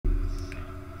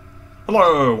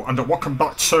Hello, and welcome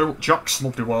back to Jack's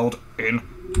Lovely World in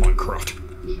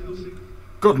Minecraft.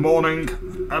 Good morning,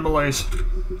 Emily's,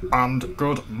 and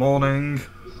good morning,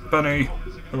 Benny,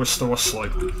 who is still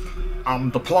asleep.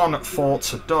 And the plan for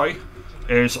today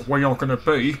is we are going to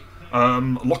be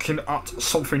looking at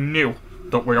something new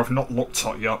that we have not looked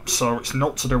at yet. So it's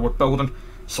not to do with building,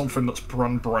 something that's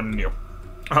brand new.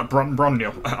 Brand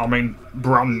new. I mean,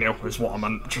 brand new is what I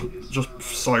meant. Just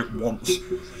say it once.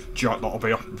 Jack, that'll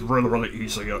be a really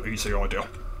easy idea.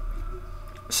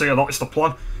 So yeah, that is the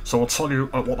plan. So I'll tell you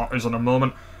what that is in a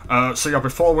moment. So yeah,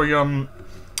 before we do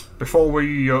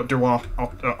our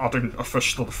adding a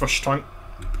fish to the fish tank,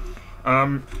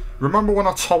 remember when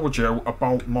I told you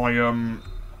about my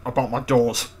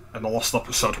doors in the last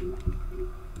episode?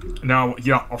 Now,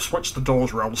 yeah, I've switched the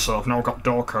doors around, so I've now got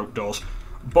dark oak doors.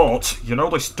 But you know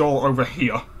this door over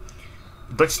here?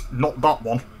 This, not that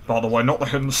one, by the way, not the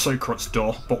hidden secrets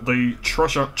door, but the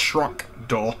treasure track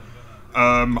door.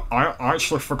 I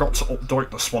actually forgot to update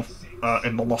this one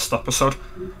in the last episode.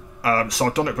 So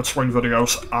I've done it between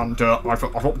videos, and I've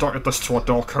updated this to a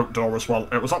dark oak door as well.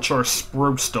 It was actually a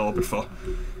spruce door before.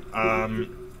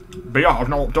 But yeah, I've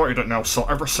now updated it now, so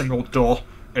every single door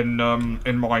in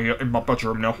my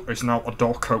bedroom now is now a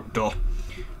dark oak door.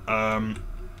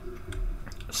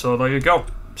 So there you go.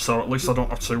 So at least I don't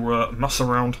have to mess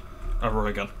around ever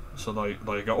again. So there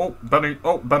you go.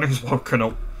 Oh, Benny's woken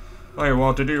up. There you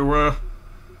are. Did you?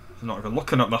 He's not even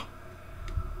looking at me.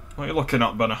 What are you looking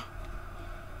at, Benny?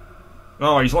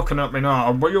 Oh, he's looking at me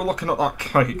now. Were you looking at that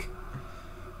cake?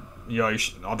 Yeah,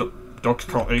 dogs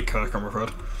can't eat cake, I'm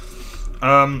afraid.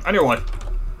 Anyway,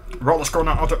 right, let's go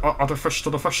now add a fish to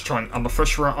the fish tank. And the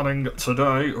fish we're adding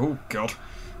today, oh god,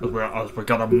 as we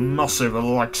get a massive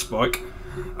lag spike,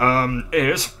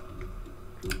 is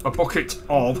a bucket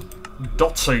of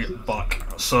Dotty back.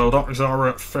 So that is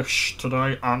our fish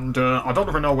today, and I don't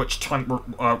even know which tank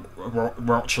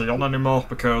we're actually on anymore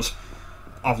because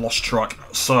I've lost track.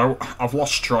 So I've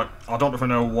lost track. I don't even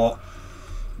know what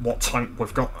tank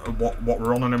we've got, what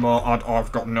we're on anymore.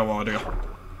 I've got no idea,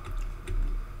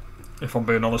 if I'm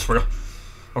being honest with you.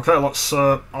 Okay, let's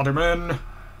add him in.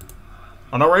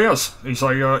 And there he is. He's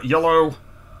a yellow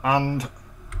and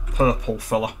purple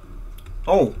fella.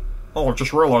 Oh, I've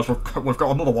just realised we've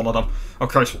got another one of them.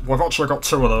 Okay, so we've actually got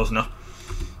two of those now.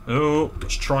 Oh,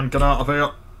 let's try and get out of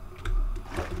here.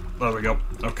 There we go.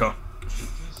 Okay.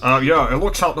 Yeah, it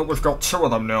looks like that we've got two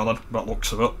of them now then, that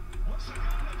looks of it.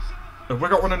 Have we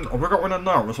got one in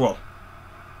there as well?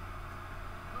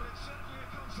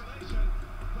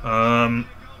 No,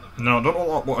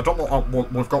 I don't know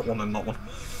we've got one in that one.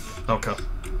 Okay.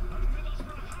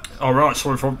 Alright, so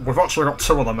we've actually got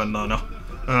two of them in there now.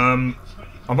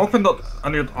 I'm hoping that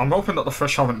the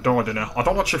fish haven't died in here. I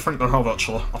don't actually think they have,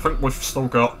 actually. I think we've still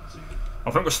got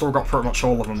pretty much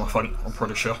all of them, I think. I'm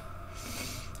pretty sure.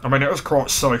 I mean, it is quite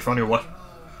safe anyway.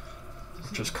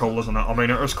 Which is cool, isn't it? I mean,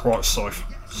 it is quite safe.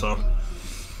 So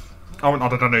I haven't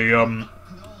added any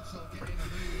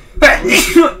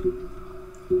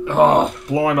oh,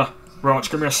 blimey. Right,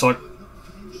 just give me a sec.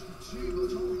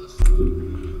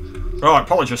 Right,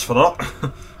 apologies for that.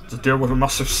 To deal with a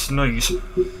massive sneeze.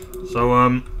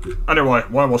 So, anyway,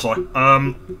 where was I?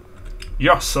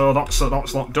 Yeah, so that's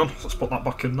that done. Let's put that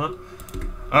back in there.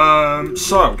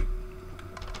 So,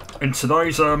 in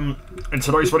today's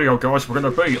video, guys, we're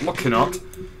going to be looking at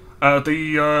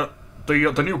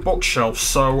the new bookshelves.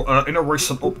 So, in a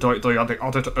recent update, they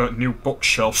added new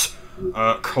bookshelves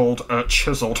called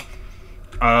CHISELLED.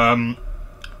 And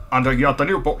yeah, the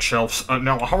new bookshelves.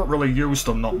 Now, I haven't really used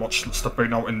them that much since they've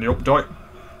been out in the update,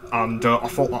 and I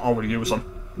thought that I would use them.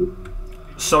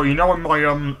 So you know, in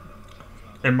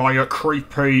my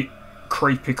creepy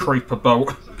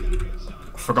boat,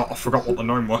 I forgot what the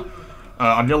name were.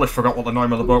 I nearly forgot what the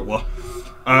name of the boat were.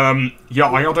 Yeah,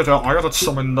 I added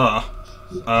some in there,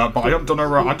 but I haven't done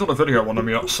a video on them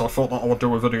yet. So I thought that I would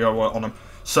do a video on them.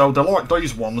 So they're like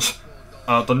these ones.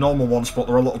 The normal ones, but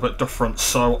they're a little bit different.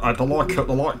 So they're like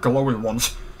glowy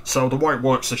ones. So the way it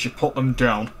works is you put them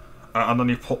down, and then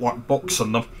you put like books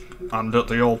in them, and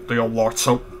they all light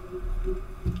up.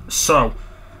 So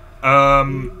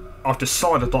I've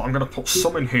decided that I'm going to put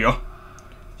some in here.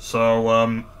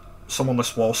 So some on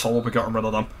this wall. So I will be getting rid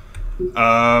of them.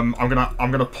 I'm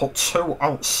gonna put two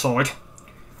outside,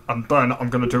 and then I'm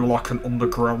gonna do like an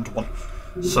underground one.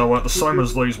 So the same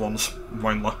as these ones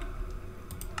mainly.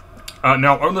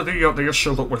 Now, only the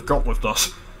issue that we've got with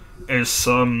this is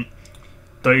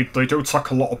they do take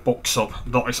a lot of books up.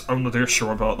 That is only the issue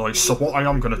about these. So what I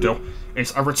am going to do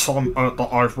is every time that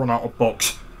I've run out of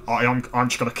books, I'm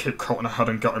just going to keep cutting ahead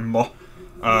and getting more.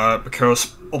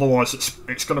 because otherwise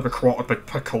it's going to be quite a big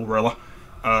pickle, really.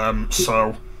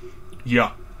 So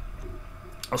yeah,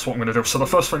 that's what I'm going to do. So the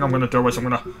first thing I'm going to do is I'm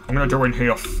going to do in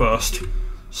here first.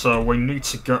 So we need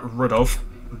to get rid of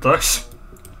this,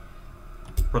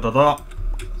 rid of that,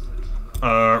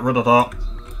 rid of that,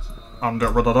 and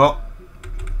rid of that,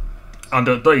 and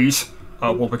these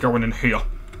will be going in here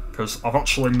because I've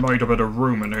actually made a bit of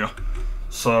room in here.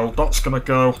 So that's gonna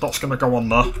go on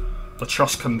there. The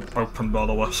chest can open, by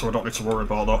the way, so we don't need to worry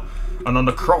about that. And then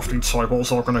the crafting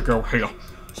tables are gonna go here.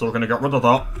 So we're gonna get rid of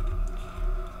that,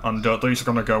 and these are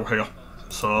gonna go here.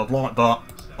 So like that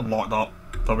and like that.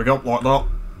 There we go, like that.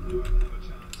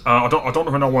 I don't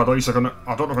even know where these are gonna.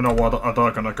 I don't even know where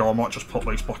they're gonna go. I might just put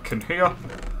these back in here.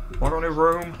 Have I got any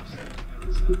room?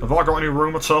 Have I got any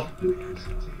room at all?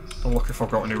 I'll look if I've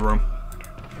got any room.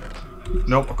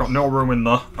 Nope, I've got no room in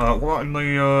there. What about in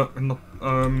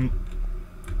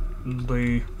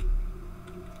the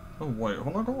oh wait, have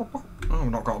I got a barrel? Oh,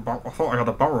 I've not got a barrel. I thought I had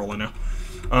a barrel in here.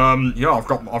 Yeah,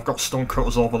 I've got stone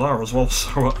cutters over there as well,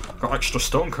 so I've got extra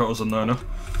stone cutters in there now.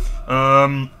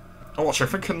 Oh, actually, I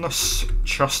think in this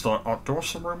chest, do I have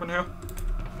some room in here?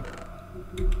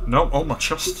 No, all my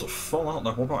chests are full, aren't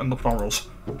they? What about in the barrels?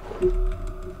 Have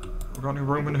we got any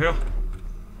room in here?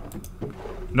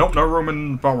 Nope, no room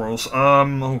in barrels.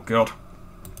 Oh god.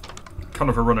 Kind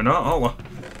of a running out, aren't we?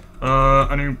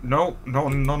 Any... No,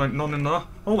 none in there.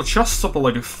 All the chests are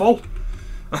bloody full.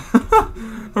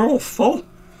 They're all full. I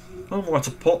don't know where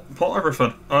to put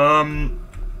everything. Let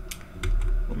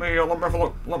me have a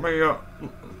look. Let me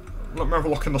have a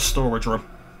look in the storage room.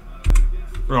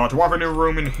 Right, do I have any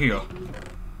room in here?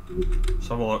 Let's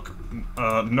have a look.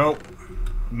 Nope.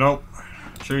 Nope.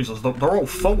 Jesus, they're all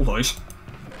full, these.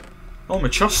 Oh, my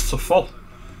chests are full.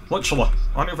 Literally.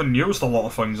 I haven't even used a lot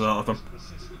of things out of them.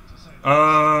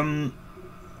 I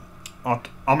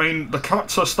mean, the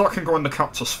cactus, that can go in the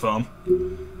cactus farm.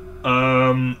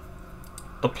 The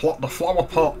flower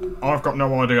pot, I've got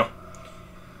no idea.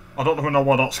 I don't even know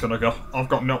where that's gonna go. I've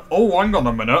got no... Oh, hang on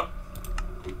a minute.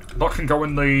 That can go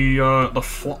in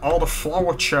the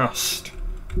flower chest.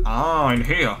 Ah, in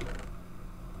here.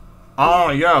 Ah,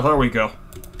 yeah, there we go.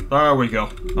 There we go.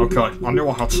 Okay, I knew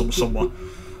I had some somewhere.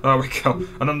 There we go.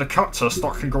 And then the cactus,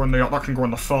 that can go in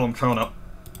the farm, can't it?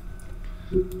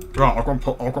 Right, I'll go and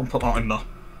put that in there.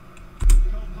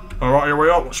 Alright, here we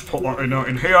are. Let's put that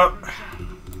in here.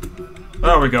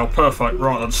 There we go, perfect.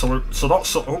 Right then, so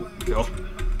that's... Oh, god.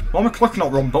 Why am I clicking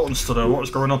out wrong buttons today? What is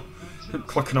going on? Keep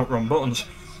clicking out wrong buttons.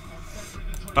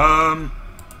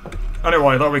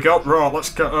 Anyway, there we go. Right, let's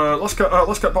get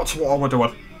back to what we're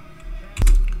doing.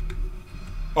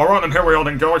 Alright, and here we are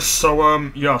then, guys.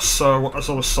 So, yeah, so, as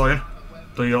I was saying,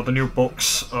 the new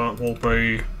books, will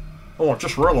be... Oh, I've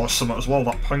just realised something as well,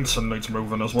 that painting needs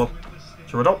moving as well.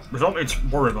 So we don't need to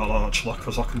worry about that, actually,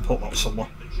 because I can put that somewhere.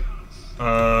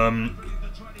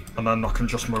 And then I can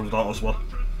just move that as well.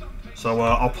 So,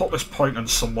 I'll put this painting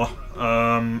somewhere.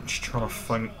 Just trying to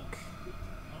think...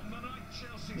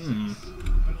 Can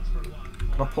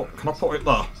I put it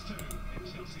there?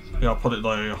 Yeah, I'll put it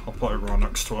there, yeah. I'll put it right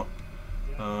next to it.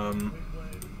 And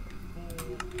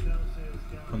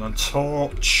then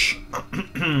torch.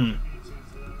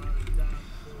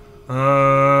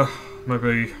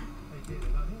 Maybe.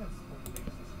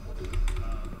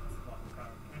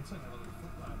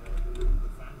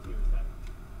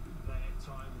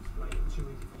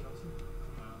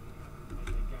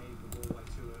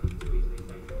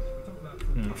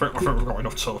 I think we've got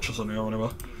enough torches in here anyway.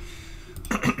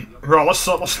 Right, let's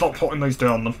start putting these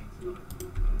down then.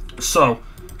 So,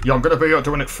 yeah, I'm going to be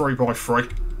doing it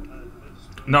 3x3.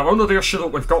 Now, only the issue that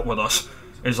we've got with this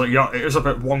is that, yeah, it is a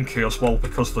bit wonky as well,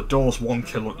 because the door's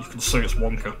wonky, look, you can see it's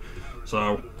wonky.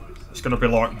 So, it's going to be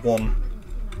like one.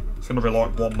 It's going to be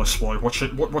like one this way, which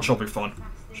will be fine.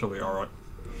 She'll be alright.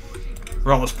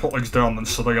 Right, let's put these down then.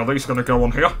 So, yeah, these are going to go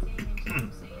on here.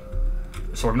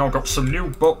 So, we've now got some new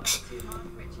books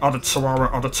added to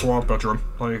our bedroom.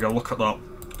 There you go, look at that.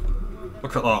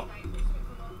 Look at that.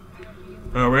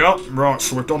 There we are. Right,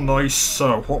 so we've done these.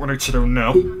 So, what we need to do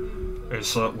now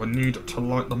is we need to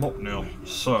light them up now.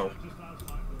 So,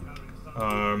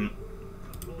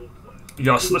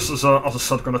 yes, this is, as I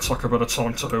said, going to take a bit of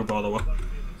time to do, by the way.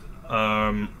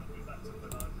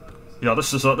 Yeah,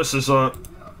 this is going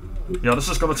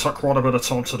to take quite a bit of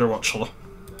time to do, actually.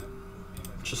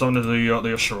 Which is only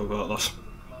the issue about this.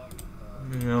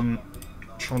 Let me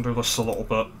try and do this a little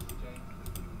bit.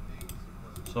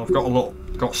 So I've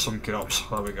got some gaps.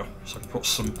 There we go. So I can put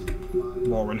some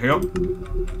more in here.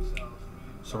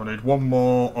 So we need one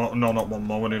more. Oh, no, not one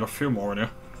more. We need a few more in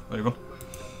here. Even.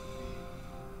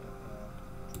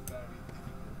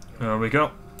 There we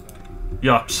go.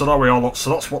 yeah, so there we are, look, so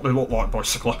that's what they look like,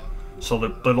 basically. So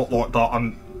they look like that,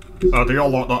 and they are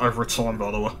like that every time,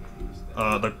 by the way.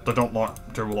 They don't,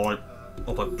 like, do, like,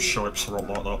 other shapes or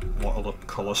like that, like other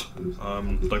colours.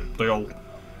 They all...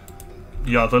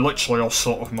 Yeah, they literally all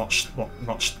sort of match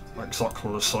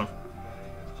exactly the same.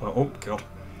 So, oh, God.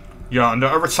 Yeah, and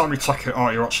every time you take it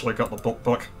out, you actually get the book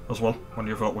back, as well, when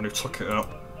you took it out.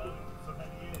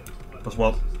 As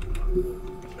well.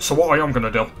 So what I am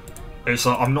going to do is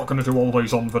I'm not going to do all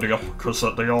these on video because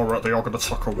they are going to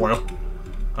take a while.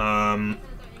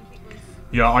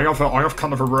 Yeah, I have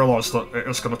kind of realised that it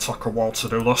is going to take a while to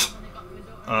do this,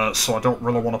 so I don't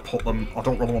really want to put them. I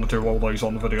don't really want to do all these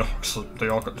on video because they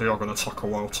are going to take a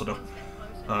while to do.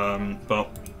 But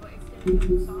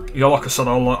yeah, like I said,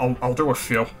 I'll do a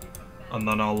few, and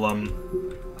then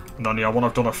yeah, when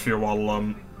I've done a few,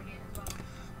 I'll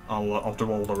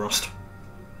do all the rest.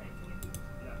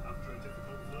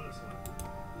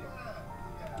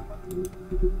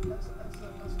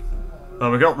 There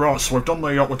we go. Right, so we've done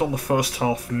the first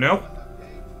half now.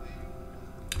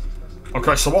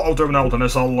 Okay, so what I'll do now then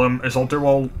is I'll do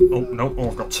all. Oh no,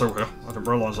 I've got two here. I didn't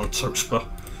realise I had two spare.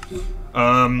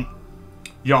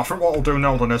 Yeah, I think what I'll do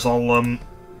now then is I'll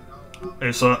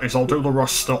do the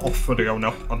rest off video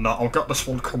now, and I'll get this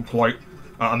one complete,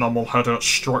 and then we'll head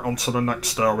straight on to the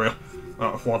next area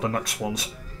of where the next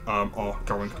ones are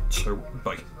going to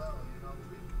be.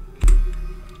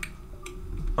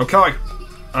 Okay.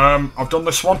 I've done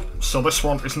this one, so this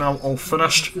one is now all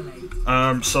finished.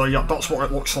 So yeah, that's what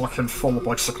it looks like in full,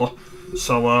 basically.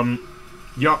 So,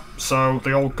 yeah, so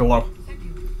they all glow.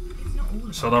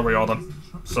 So there we are then.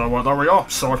 So there we are.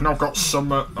 So I've now got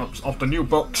some of the new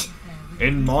books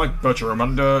in my bedroom,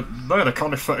 and they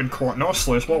kind of fit in quite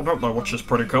nicely as well, don't they? Which is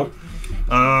pretty cool.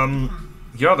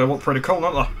 Yeah, they look pretty cool,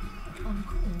 don't they?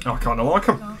 I kind of like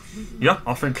them. Yeah,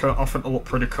 I think they look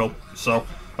pretty cool. So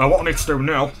what I need to do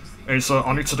now is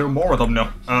I need to do more of them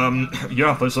now.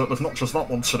 Yeah, there's not just that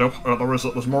one to do.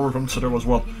 There's more of them to do as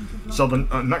well. So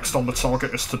the next on the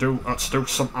target is to do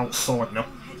some outside now.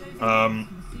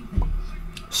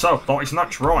 So that is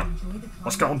next. Right,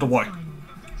 let's get underway.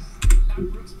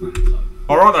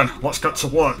 All right then, let's get to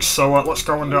work. So let's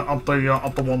go and add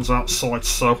the ones outside.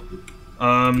 So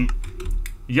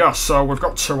yeah, so we've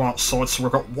got two outside. So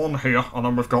we've got one here, and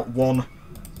then we've got one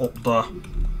up there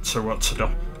to do.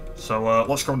 So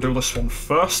let's go and do this one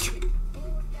first.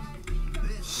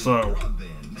 So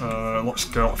let's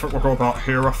go. I think we'll go about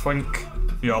here. I think.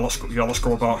 Yeah, let's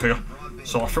go about here.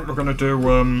 So I think we're gonna do.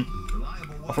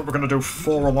 I think we're gonna do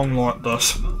 4 along like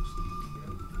this.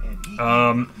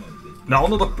 Now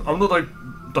another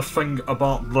the thing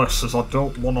about this is I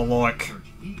don't want to like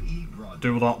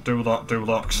do that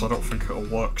because I don't think it'll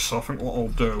work. So I think what I'll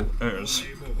do is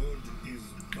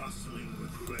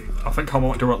I think I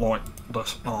might do it like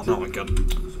this. Oh no, again.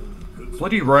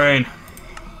 Bloody rain.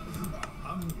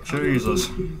 Jesus.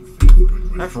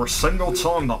 Every single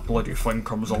time that bloody thing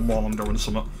comes on while I'm doing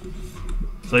something.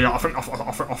 So yeah, I think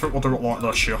we'll do it like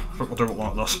this, yeah. I think we'll do it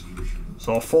like this.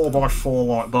 So 4x4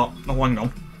 like that. Oh, hang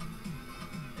on.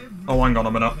 Oh, hang on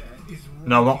a minute.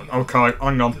 No, that, okay,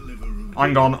 hang on.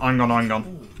 Hang on.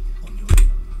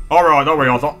 Alright, there we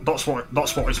are. That's what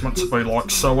it's meant to be like.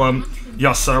 So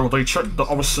yeah, so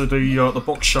obviously the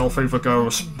bookshelf either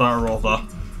goes there or there.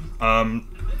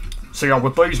 So yeah,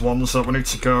 with these ones we need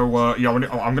to go. Yeah,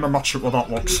 I'm gonna match it with that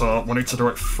look. So we need to do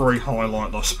it 3 high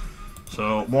like this.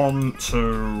 So 1,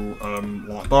 2,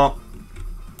 like that,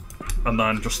 and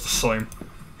then just the same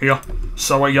here.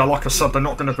 So yeah, like I said, they're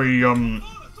not gonna be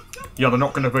yeah, they're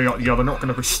not gonna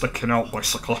be sticking out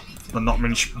basically. Then that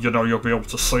means you'll be able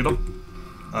to see them.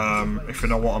 If you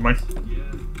know what I mean.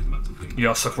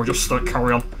 Yeah, so if we just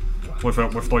carry on with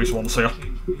these ones here,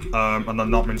 and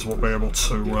then that means we'll be able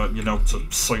to to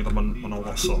see them and all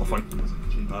that sort of thing.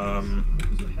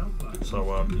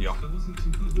 Yeah.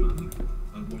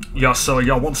 Yeah, so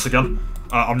yeah, once again,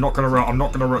 I'm not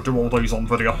gonna do all these on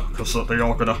video because they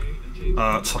are gonna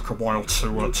take a while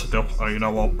to do. Adding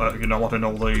all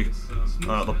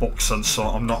the books in, so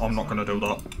I'm not gonna do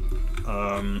that.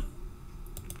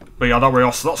 But yeah, there we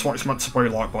are. So that's what it's meant to be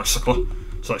like, basically.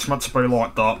 So it's meant to be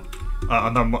like that,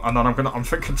 and then I'm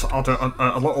thinking to add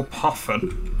a little path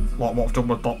in, like what I've done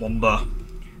with that one there,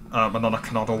 and then I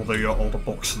can add all the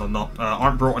books and then that. I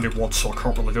haven't brought any wood, so I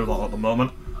can't really do that at the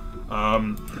moment.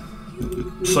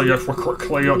 So yeah, if we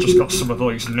quickly just got some of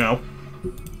these now,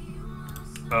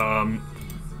 and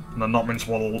then that means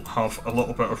we'll have a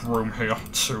little bit of room here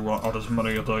to add as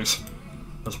many of these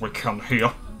as we can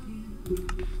here.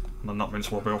 And then that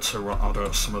means we'll be able to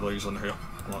add some of these in here,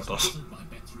 like this.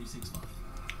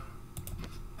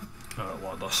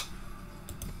 Like this.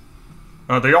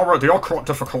 They are quite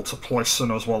difficult to place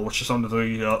in as well, which is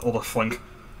only the other thing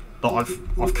that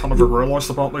I've kind of realised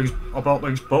about these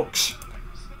books.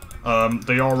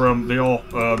 They are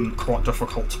quite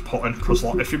difficult to put in, because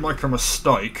like if you make a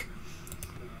mistake,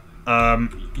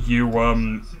 you've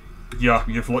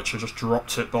literally just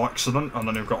dropped it by accident, and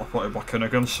then you've got to put it back in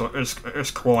again. So it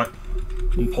is quite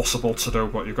impossible to do,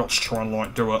 but you've got to try and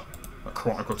like do it at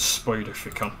quite a good speed if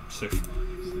you can. So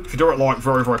if you do it like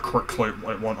very quickly,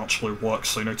 it won't actually work.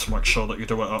 So you need to make sure that you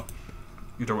do it at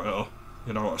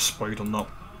a speed and that.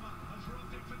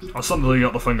 That's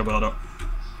the thing about it.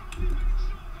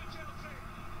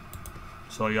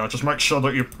 So yeah, just make sure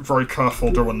that you're very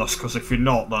careful doing this, because if you're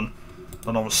not, then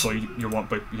obviously you won't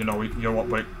be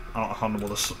out of hand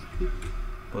with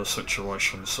the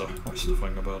situation. So that's the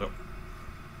thing about it.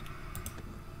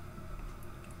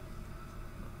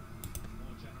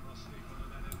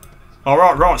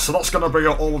 Alright, right, so that's going to be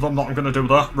all of them that I'm going to do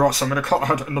there. Right, so I'm going to cut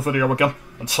ahead in the video again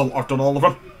until I've done all of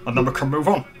them, and then we can move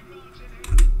on.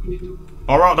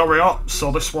 Alright, there we are.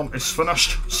 So this one is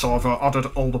finished. So I've added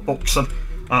all the books in.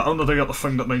 Only the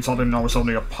thing that needs adding now is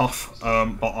only a path,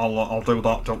 but I'll do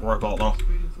that, don't worry about that.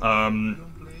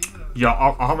 Yeah,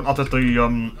 I haven't added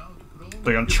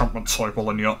the enchantment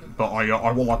table in yet, but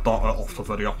I will add that off the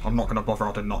video. I'm not going to bother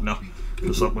adding that now,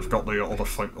 because we've got the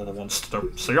other ones to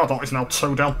do. So yeah, that is now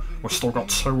 2 down. We've still got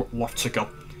 2 left to go.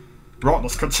 Right,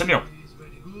 let's continue.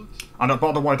 And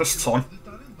by the way, this time,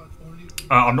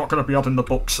 I'm not going to be adding the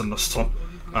books in this time.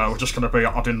 We're just going to be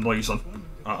adding these in,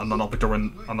 and then I'll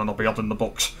be adding the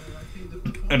books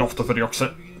in off the video,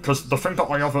 because the thing that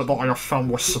I have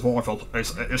found with survival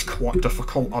is it is quite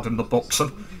difficult adding the books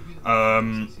in.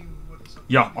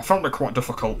 Yeah, I found it quite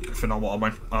difficult, if you know what I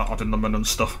mean, adding them in and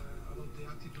stuff.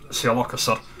 So yeah, like I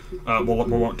said, we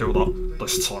won't do that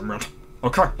this time round.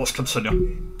 Okay, let's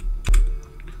continue.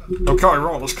 Okay,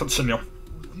 right, let's continue.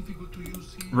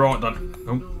 Right then.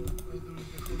 Oh.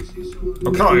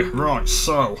 Okay, right,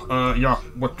 so, yeah,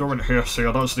 we're doing it here. So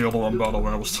yeah, that's the other one, by the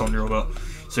way, I was telling you about.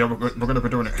 So yeah, we're going to be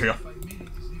doing it here.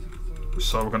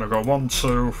 So we're going to go 1,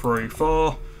 2, 3,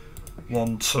 4,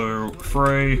 1, 2,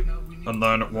 3, and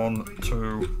then 1,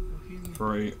 2,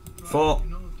 3, 4.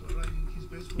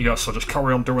 Yeah, so just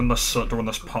carry on doing this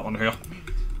pattern here,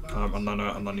 and then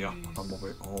yeah, and we'll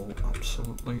be all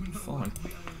absolutely fine.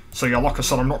 So yeah, like I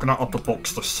said, I'm not going to add the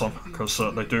books this time, because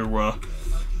they do,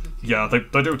 yeah,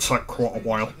 they do take quite a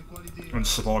while in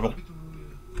survival.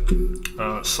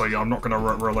 So yeah, I'm not going to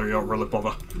really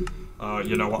bother,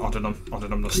 you know, adding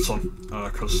them this time,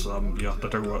 because yeah, they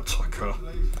do take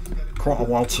quite a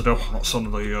while to do. That's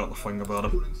only the thing about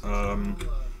them.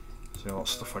 So yeah,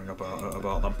 that's the thing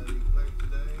about them.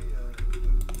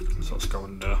 So let's go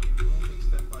in there.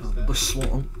 And this one,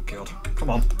 oh god, come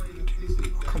on,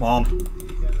 come on.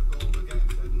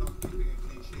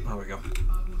 There we go.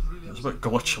 It's a bit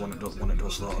glitchy when it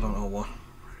does that. I don't know why.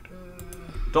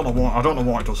 I don't know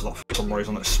why it does that for some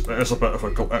reason. It is a bit of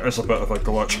a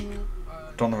glitch.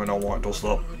 Don't really know why it does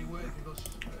that.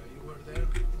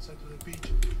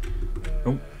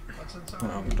 Oh,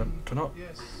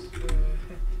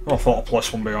 I thought I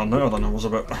placed one behind there. Then I was a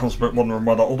bit wondering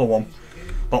where that other one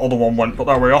went. But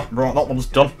there we are. Right, that one's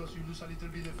done.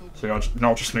 So yeah,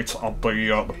 now I just need to add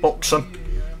the books in,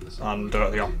 and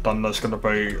yeah, then there's going to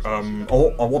be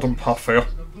a wooden path here,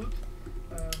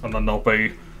 and then there'll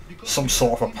be some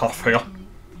sort of a path here,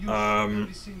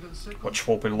 which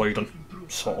will be leading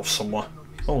sort of somewhere.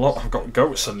 Oh look, I've got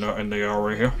goats in the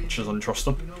area here, which is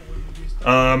interesting.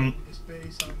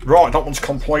 Right, that one's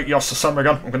complete. Yes, the same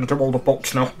again. I'm going to do all the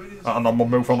books now, and then we'll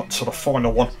move on to the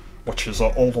final one, which is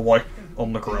all the way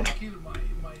on the ground.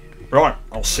 Right,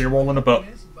 I'll see you all in a bit.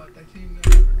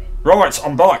 Right,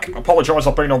 I'm back. I apologise,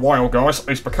 I've been a while, guys.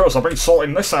 It's because I've been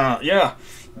sorting this out. Yeah,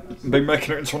 been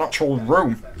making it into an actual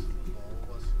room.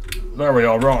 There we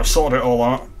are. Right, I've sorted it all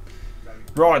out.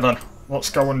 Right then,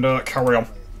 let's go and carry on.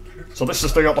 So this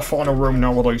is the final room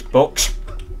now with these books.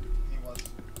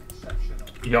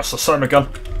 Yes, the same again.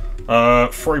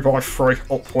 3x3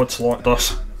 upwards like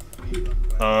this.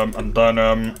 And then,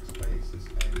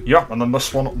 yeah, and then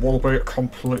this one will be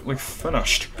completely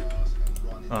finished.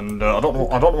 And I don't know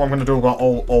what I'm going to do about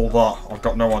all that. I've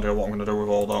got no idea what I'm going to do with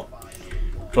all that.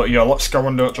 But yeah, let's go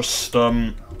and just,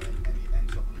 yeah,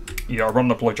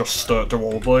 randomly just do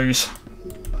all of these.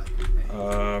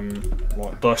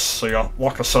 Like this. So yeah,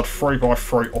 like I said,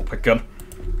 3x3 up again.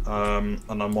 And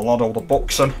then we'll add all the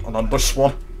books in, and then this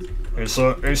one is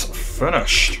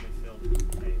finished.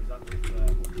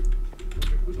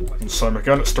 And same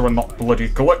again, it's doing that bloody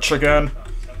glitch again.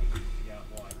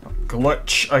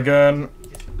 Glitch again.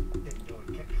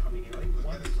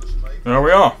 There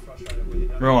we are.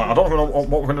 Right, I don't even know what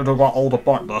we're going to do about all the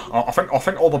back there. I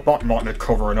think all the back might need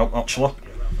covering up, actually.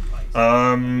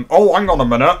 Oh, hang on a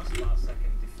minute.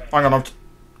 Hang on,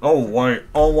 oh wait,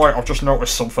 I've just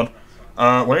noticed something.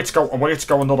 We need to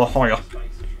go another higher.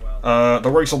 The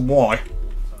reason why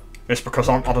is because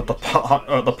I've added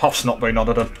the path's not been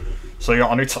added in. So yeah,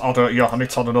 I need to add another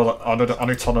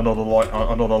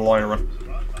layer in.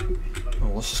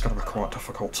 Oh, this is going to be quite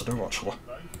difficult to do, actually.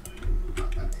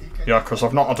 Yeah, because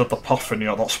I've not added the path in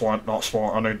yet. That's why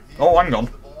I need. Oh, hang on.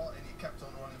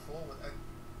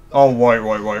 Oh wait.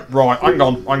 Right, hang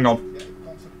on.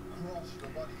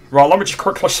 Right, let me just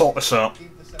quickly sort this out.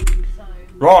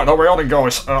 Right, there we are then,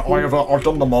 guys. I've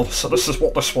done them all. So this is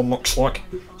what this one looks like.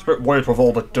 It's a bit weird with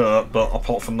all the dirt, but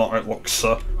apart from that, it looks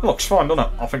fine, doesn't it?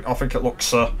 I think it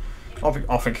looks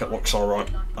alright.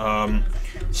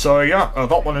 So yeah,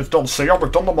 that one is done. So yeah,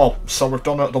 we've done them all. So we've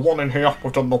done the one in here,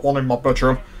 we've done the one in my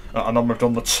bedroom, and then we've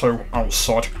done the two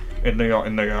outside in the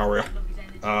area.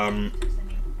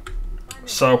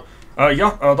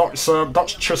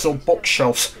 That's chiseled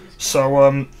bookshelves.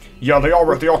 So yeah, they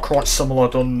are quite similar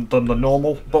than the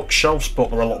normal bookshelves,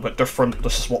 but they're a little bit different.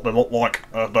 This is what they look like.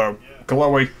 They're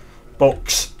glowy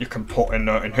books you can put in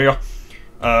here.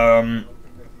 Yeah,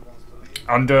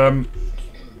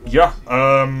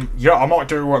 I might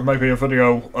do maybe a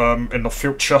video in the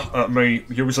future me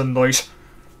using these.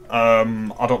 I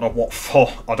don't know what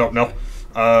for. I don't know.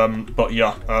 But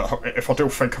yeah, if I do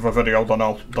think of a video, then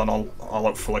I'll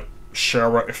hopefully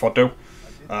share it if I do.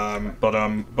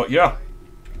 But yeah.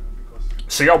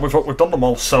 So yeah, we've done them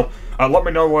all. So let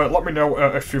me know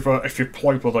if you've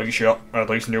played with these yet,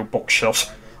 these new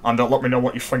bookshelves, and let me know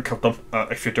what you think of them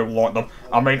if you do like them.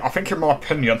 I mean, I think in my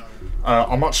opinion,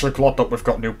 I'm actually glad that we've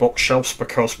got new bookshelves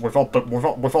because we've had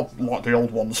like the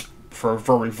old ones for a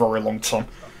very long time.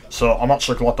 So I'm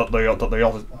actually glad that they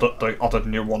added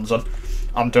new ones in,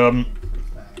 and the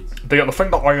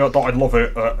thing that I love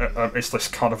is this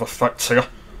kind of effect here.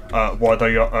 Where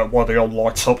they all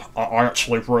light up. I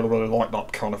actually really like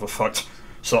that kind of effect.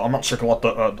 So I'm actually glad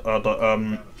that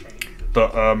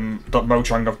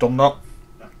Mojang have done that.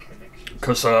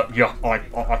 Because yeah, I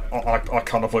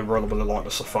kind of really like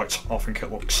this effect. I think it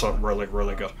looks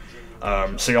really good.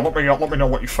 So yeah, let me know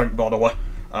what you think, by the way.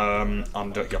 And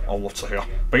yeah, I'll love to hear.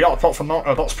 But yeah, apart from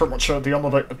that, that's pretty much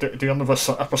the end of this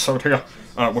episode here.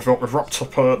 We've wrapped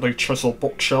up the chiseled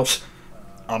bookshelves.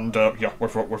 And yeah,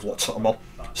 we've looked at them all.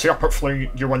 So yeah,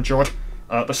 hopefully you enjoyed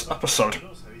this episode.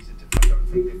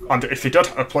 And if you did,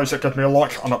 please give me a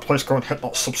like, and please go and hit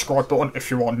that subscribe button if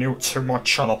you are new to my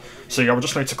channel. So yeah, we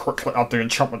just need to quickly add the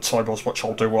enchantment tables, which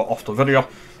I'll do off the video,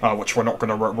 which we're not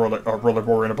going to really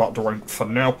worrying about doing for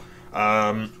now.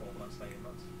 And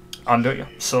yeah,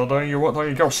 so there you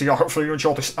go. So yeah, hopefully you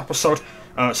enjoyed this episode.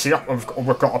 So yeah,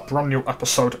 we've got a brand new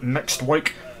episode next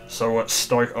week, so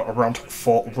stay around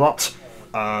for that.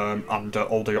 And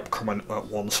all the upcoming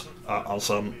ones as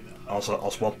well.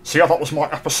 So yeah, that was my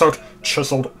episode,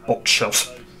 Chiseled Bookshelves.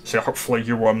 So yeah, hopefully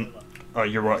you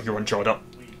enjoyed it.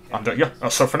 And yeah,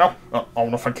 so for now, I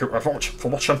want to thank you very much for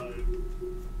watching,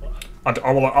 and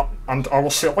I will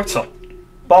see you later.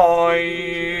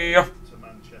 Bye.